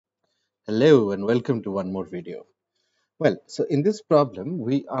Hello and welcome to one more video. So in this problem,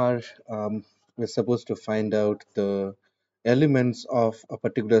 we're supposed to find out the elements of a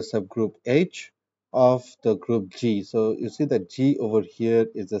particular subgroup H of the group G. So you see that G over here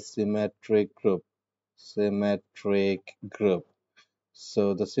is a symmetric group. Symmetric group.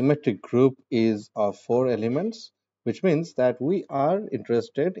 So the symmetric group is of four elements, which means that we are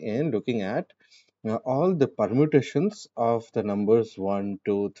interested in looking at all the permutations of the numbers 1,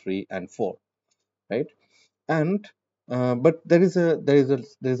 2, 3, and 4, right? And but there is a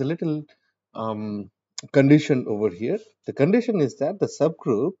little um, condition over here. The condition is that the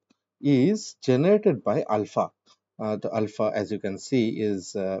subgroup is generated by alpha. The alpha, as you can see,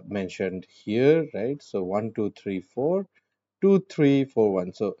 is mentioned here, right? So 1 2 3 4 2 3 4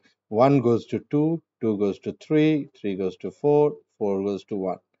 1. So 1 goes to 2, 2 goes to 3, 3 goes to 4, 4 goes to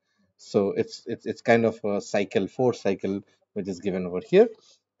 1. So it's kind of a cycle, four cycle, which is given over here,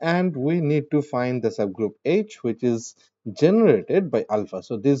 and we need to find the subgroup H, which is generated by alpha.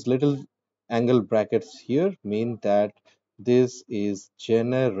 So these little angle brackets here mean that this is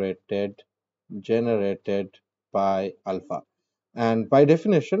generated by alpha, and by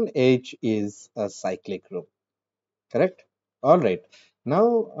definition H is a cyclic group. Correct? All right.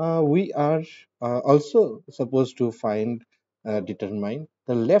 Now we are also supposed to determine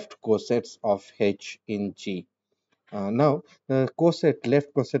the left cosets of H in G. Now, the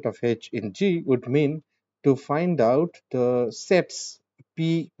left coset of H in G would mean to find out the sets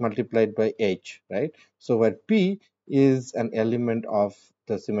P multiplied by H, right? So where P is an element of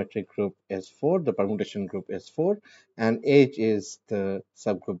the symmetric group S4, the permutation group S4, and H is the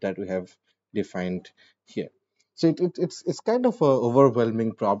subgroup that we have defined here. So it's kind of a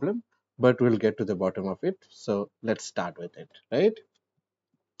overwhelming problem, but we'll get to the bottom of it. So let's start with it, right?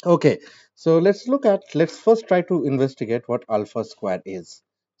 Okay, so let's first try to investigate what alpha square is.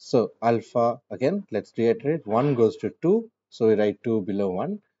 So alpha, again, let's reiterate, 1 goes to 2, so we write 2 below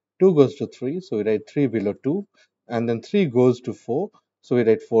 1. 2 goes to 3, so we write 3 below 2. And then 3 goes to 4, so we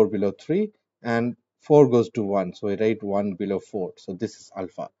write 4 below 3. And 4 goes to 1, so we write 1 below 4. So this is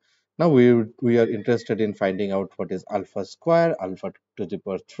alpha. Now we are interested in finding out what is alpha square, alpha to the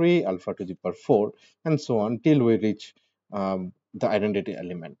power 3, alpha to the power 4, and so on till we reach the identity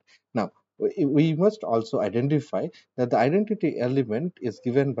element. Now, we must also identify that the identity element is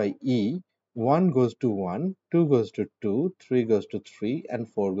given by E. 1 goes to 1, 2 goes to 2, 3 goes to 3, and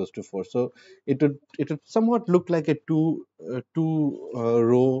 4 goes to 4. So it would somewhat look like a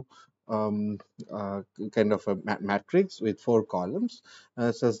row um, kind of a matrix with four columns,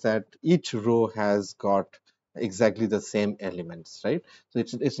 such that each row has got exactly the same elements, right? So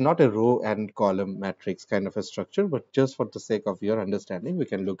it's not a row and column matrix kind of a structure, but just for the sake of your understanding, we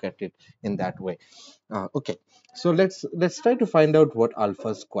can look at it in that way. Okay, so let's try to find out what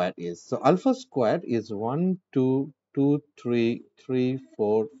alpha square is. So alpha square is 1 2 2 3 3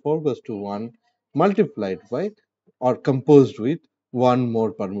 4 4 goes to 1 multiplied by or composed with one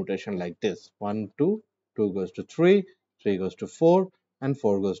more permutation like this: 1 2, 2 goes to 3, 3 goes to 4, and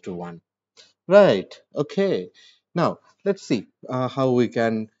 4 goes to 1. Right. Okay. Now let's see how we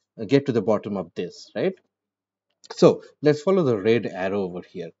can get to the bottom of this, right? So let's follow the red arrow over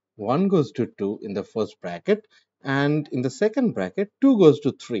here. 1 goes to 2 in the first bracket, and in the second bracket, 2 goes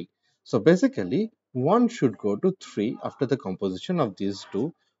to 3. So basically, 1 should go to 3 after the composition of these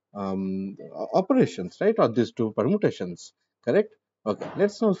two operations, right? Or these two permutations, correct? Okay,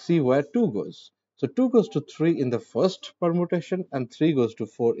 let's now see where 2 goes. So 2 goes to 3 in the first permutation, and 3 goes to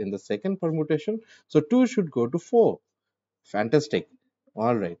 4 in the second permutation. So 2 should go to 4. Fantastic.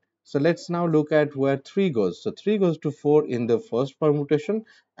 All right. So let's now look at where 3 goes. So 3 goes to 4 in the first permutation,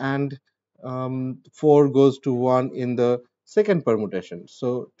 and 4 goes to 1 in the second permutation.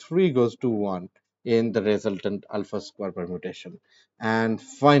 So 3 goes to 1 in the resultant alpha square permutation. And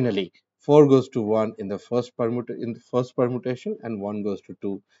finally, 4 goes to 1 in the first permutation, and 1 goes to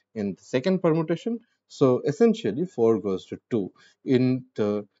 2 in the second permutation. So essentially 4 goes to 2 in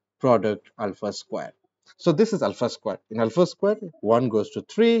the product alpha square. So this is alpha square. In alpha square, 1 goes to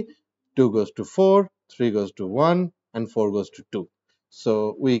 3, 2 goes to 4, 3 goes to 1, and 4 goes to 2.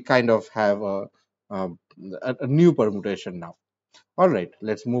 So we kind of have um, a new permutation now. All right,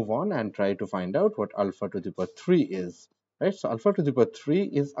 let's move on and try to find out what alpha to the power 3 is. Right, so alpha to the power 3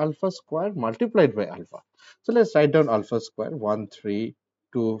 is alpha square multiplied by alpha. So let's write down alpha square: 1 3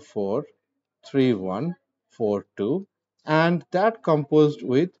 2 4 3 1 4 2, and that composed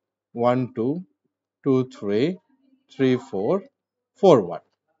with 1 2 2 3 3 4 4 1.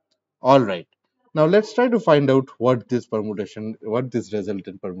 All right, now let's try to find out what this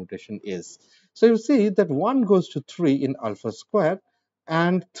resultant permutation is. So you see that 1 goes to 3 in alpha square,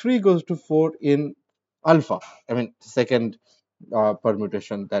 and 3 goes to 4 in alpha. I mean, second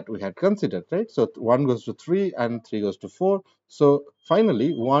permutation that we had considered, right? So 1 goes to 3 and 3 goes to 4. So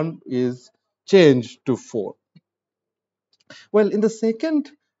finally, 1 is changed to 4. Well, in the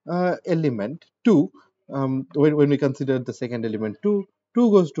second element, 2, when we consider the second element 2,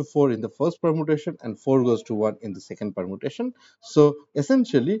 2 goes to 4 in the first permutation and 4 goes to 1 in the second permutation. So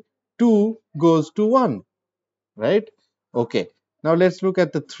essentially, 2 goes to 1, right? Okay, now let's look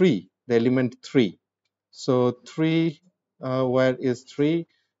at the 3, the element 3. So 3, where is 3?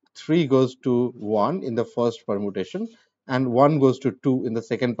 3 goes to 1 in the first permutation and 1 goes to 2 in the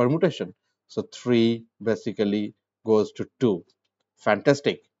second permutation. So 3 basically goes to 2.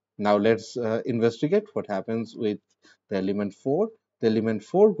 Fantastic. Now let's investigate what happens with the element 4. The element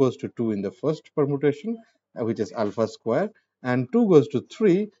 4 goes to 2 in the first permutation, which is alpha square, and 2 goes to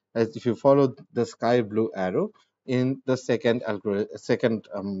 3, as if you follow the sky blue arrow, in the second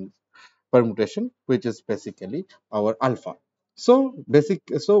permutation, which is basically our alpha. So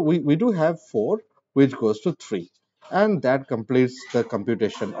we do have 4, which goes to 3. And that completes the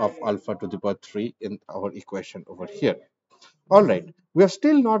computation of alpha to the power 3 in our equation over here. All right, we have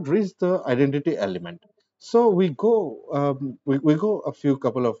still not reached the identity element. So we go a few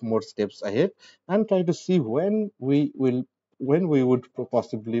couple of more steps ahead and try to see when we would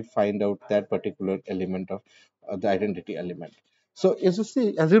possibly find out that particular element of the identity element. So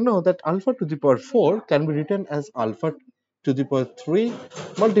as you know that alpha to the power 4 can be written as alpha to the power 3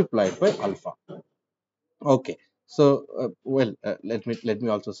 multiplied by alpha. Okay, so let me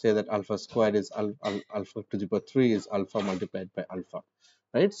also say that alpha squared is alpha to the power 3 is alpha multiplied by alpha,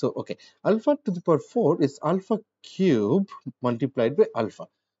 right? So okay, alpha to the power 4 is alpha cube multiplied by alpha.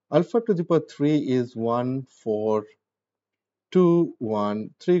 Alpha to the power 3 is 1, 4, 2, 1,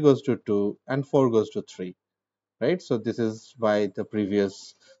 3 goes to 2, and 4 goes to 3, right? So this is by the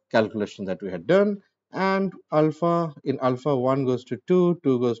previous calculation that we had done. And alpha, in alpha, 1 goes to 2,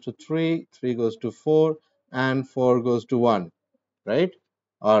 2 goes to 3, 3 goes to 4, and 4 goes to 1, right?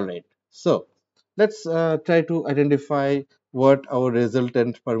 All right. So let's try to identify what our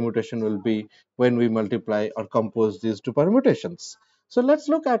resultant permutation will be when we multiply or compose these two permutations. So let's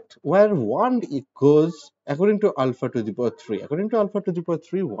look at where 1 goes according to alpha to the power 3. According to alpha to the power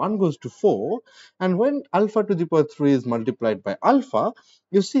 3, 1 goes to 4. And when alpha to the power 3 is multiplied by alpha,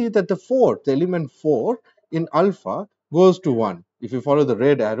 you see that the element 4 in alpha goes to 1. If you follow the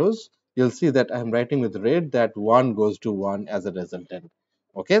red arrows, you'll see that I'm writing with red that 1 goes to 1 as a resultant.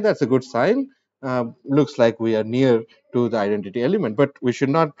 Okay, that's a good sign. Looks like we are near to the identity element, but we should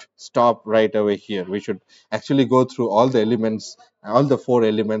not stop right away here. We should actually go through all the elements, all the 4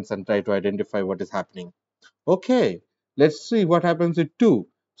 elements, and try to identify what is happening. Okay, let's see what happens with 2.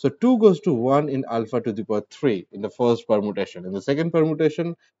 So 2 goes to 1 in alpha to the power 3 in the first permutation. In the second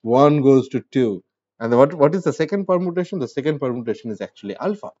permutation, 1 goes to 2. And what is the second permutation? The second permutation is actually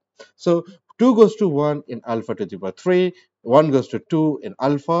alpha. So 2 goes to 1 in alpha to the power 3, 1 goes to 2 in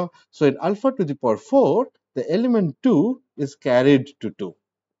alpha. So in alpha to the power 4, the element 2 is carried to 2,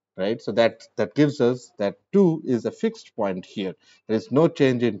 right? So that gives us that 2 is a fixed point here. There is no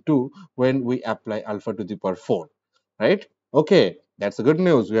change in 2 when we apply alpha to the power 4, right? Okay, that's a good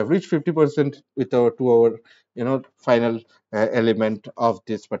news. We have reached 50% with our final element of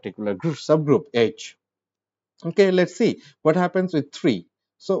this particular group subgroup H. Okay, let's see what happens with 3.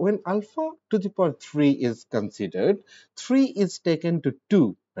 So when alpha to the power 3 is considered, 3 is taken to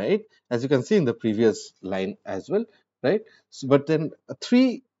 2, right? As you can see in the previous line as well, right? So, but then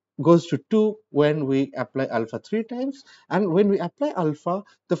 3 goes to 2 when we apply alpha 3 times, and when we apply alpha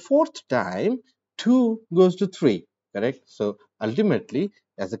the fourth time, 2 goes to 3, correct? So ultimately,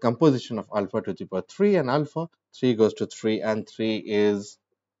 as a composition of alpha to the power 3 and alpha, 3 goes to 3, and 3 is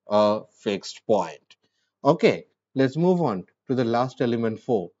a fixed point. Okay, let's move on to the last element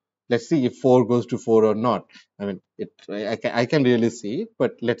 4. Let's see if 4 goes to 4 or not. I mean, I can really see it,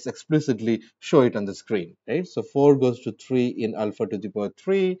 but let's explicitly show it on the screen, right? So 4 goes to 3 in alpha to the power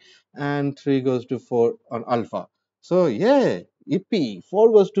 3, and 3 goes to 4 on alpha. So yeah, yippee,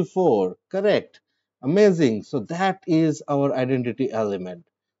 4 goes to 4, correct. Amazing. So that is our identity element.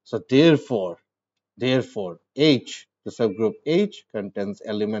 So therefore, H, the subgroup H, contains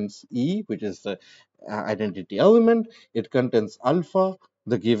elements E, which is the identity element. It contains alpha,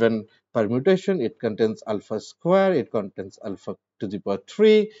 the given permutation. It contains alpha square. It contains alpha to the power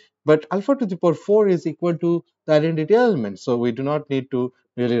 3. But alpha to the power 4 is equal to the identity element. So we do not need to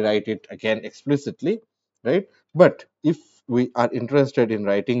really write it again explicitly, right? But if we are interested in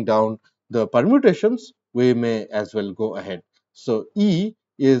writing down the permutations, we may as well go ahead. So E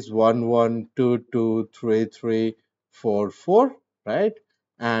is 1 1 2 2 3 3 4 4, right?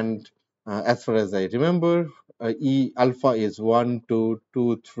 And as far as I remember, E alpha is 1, 2,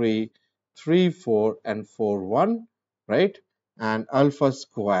 2, 3, 3, 4, and 4, 1, right? And alpha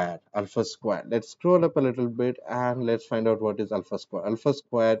squared, alpha squared. Let's scroll up a little bit and let's find out what is alpha squared. Alpha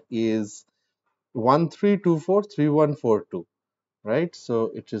squared is 1, 3, 2, 4, 3, 1, 4, 2, right?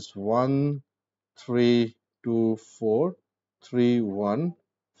 So it is 1, 3, 2, 4, 3, 1,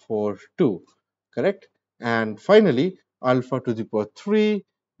 4, 2, correct? And finally, alpha to the power 3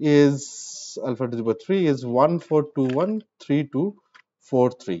 is 1, 4, 2, 1, 3, 2,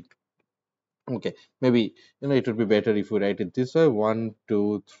 4, 3. Okay, maybe it would be better if we write it this way: 1,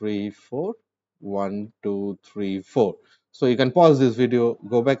 2, 3, 4, 1, 2, 3, 4. So you can pause this video,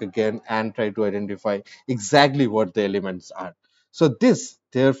 go back again, and try to identify exactly what the elements are. So this,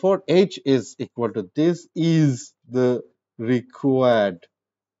 therefore, H is equal to this required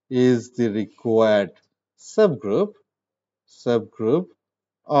is the required subgroup subgroup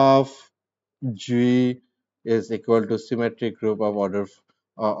of G is equal to symmetric group of order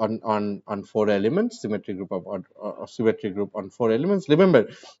on four elements. Symmetric group of symmetric group on four elements. Remember,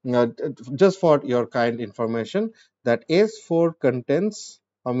 just for your kind information, that S4 contains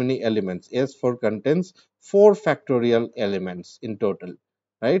how many elements? S4 contains 4 factorial elements in total,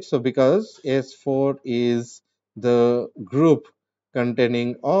 right? So because S4 is the group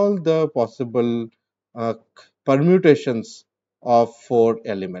containing all the possible uh, permutations of 4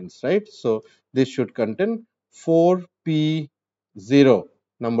 elements, right? So this should contain 4p0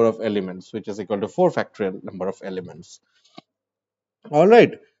 number of elements, which is equal to 4 factorial number of elements. All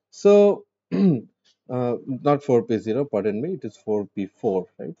right. So not 4p0, pardon me, it is 4p4,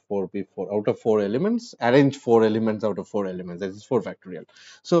 right? 4p4 out of 4 elements, arrange 4 elements out of 4 elements. That is 4 factorial.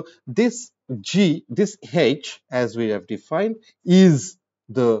 So this G, this H, as we have defined, is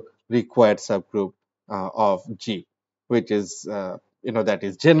the required subgroup of G, which is that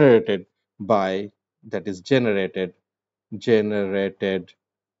is generated by generated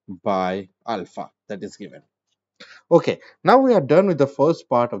by alpha that is given. Okay, now we are done with the first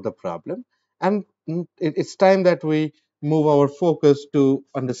part of the problem, and it's time that we move our focus to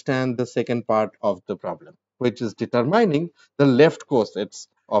understand the second part of the problem, which is determining the left cosets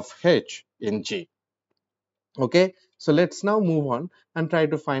of H in G. Okay, so let's now move on and try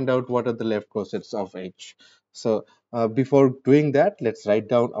to find out what are the left cosets of H. So before doing that, let's write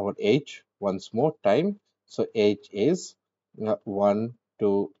down our H once more time. So H is 1,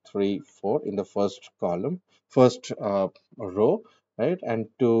 2, 3, 4 in the first column, first row, right? And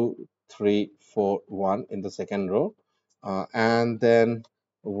 2, 3, 4, 1 in the second row. And then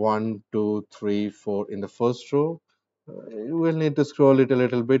 1, 2, 3, 4 in the first row. You will need to scroll it a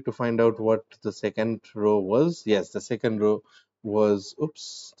little bit to find out what the second row was. Yes, the second row was,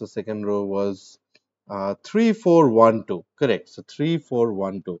 oops, the second row was 3, 4, 1, 2. Correct. So 3, 4,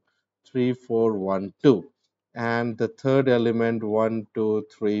 1, 2. 3, 4, 1, 2. And the third element, 1, 2,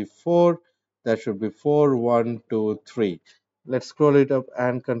 3, 4. That should be 4, 1, 2, 3. Let's scroll it up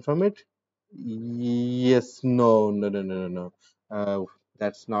and confirm it. Yes, no, no, no, no, no, no.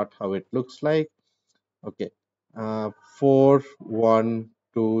 That's not how it looks like. Okay. 4, 1,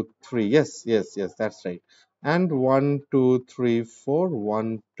 2, 3. Yes, yes, yes, that's right. And 1, 2, 3, 4.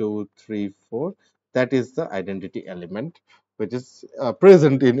 1, 2, 3, 4. That is the identity element which is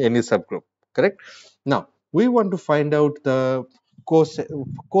present in any subgroup. Correct? Now, we want to find out the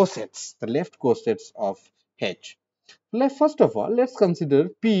cosets, the left cosets of H. First of all, let's consider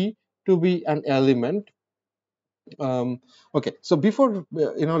P to be an element. Okay, so before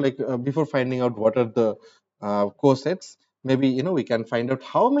before finding out what are the cosets, maybe we can find out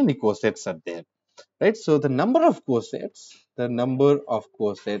how many cosets are there, right? So the number of cosets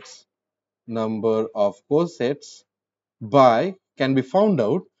by can be found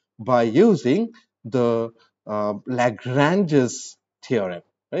out by using the Lagrange's theorem,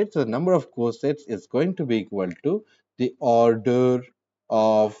 right? So the number of cosets is going to be equal to the order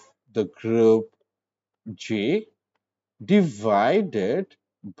of the group J divided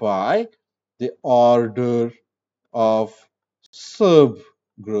by the order of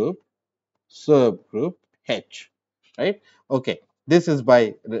subgroup subgroup H, right? Okay, this is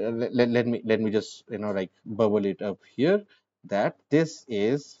by let me just bubble it up here, that this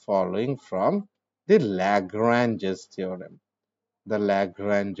is following from the Lagrange's theorem. The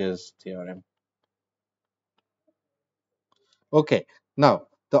Lagrange's theorem. Okay, now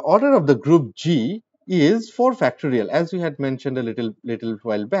the order of the group G is 4 factorial, as we had mentioned a little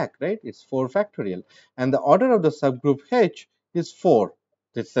while back, right? It's 4 factorial, and the order of the subgroup H is 4.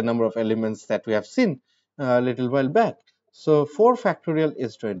 That's the number of elements that we have seen a little while back. So 4 factorial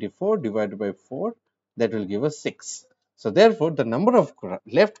is 24 divided by 4. That will give us 6. So therefore, the number of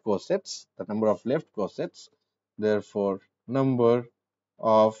left cosets, therefore, number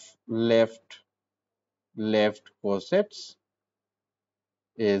of left cosets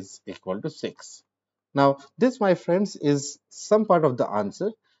is equal to 6. Now, this, my friends, is some part of the answer.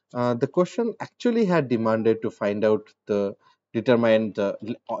 The question actually had demanded to find out the determine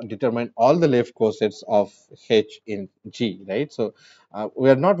all the left cosets of H in G, right? So we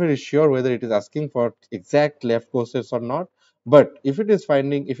are not very sure whether it is asking for exact left cosets or not. But if it is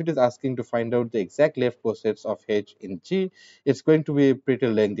asking to find out the exact left cosets of H in G, it's going to be a pretty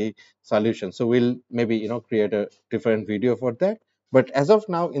lengthy solution. So we'll maybe create a different video for that. But as of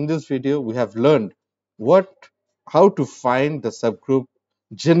now, in this video, we have learned what how to find the subgroup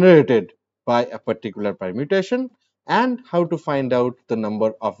generated by a particular permutation and how to find out the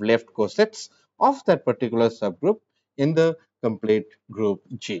number of left cosets of that particular subgroup in the complete group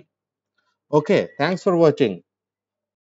G. Okay, thanks for watching.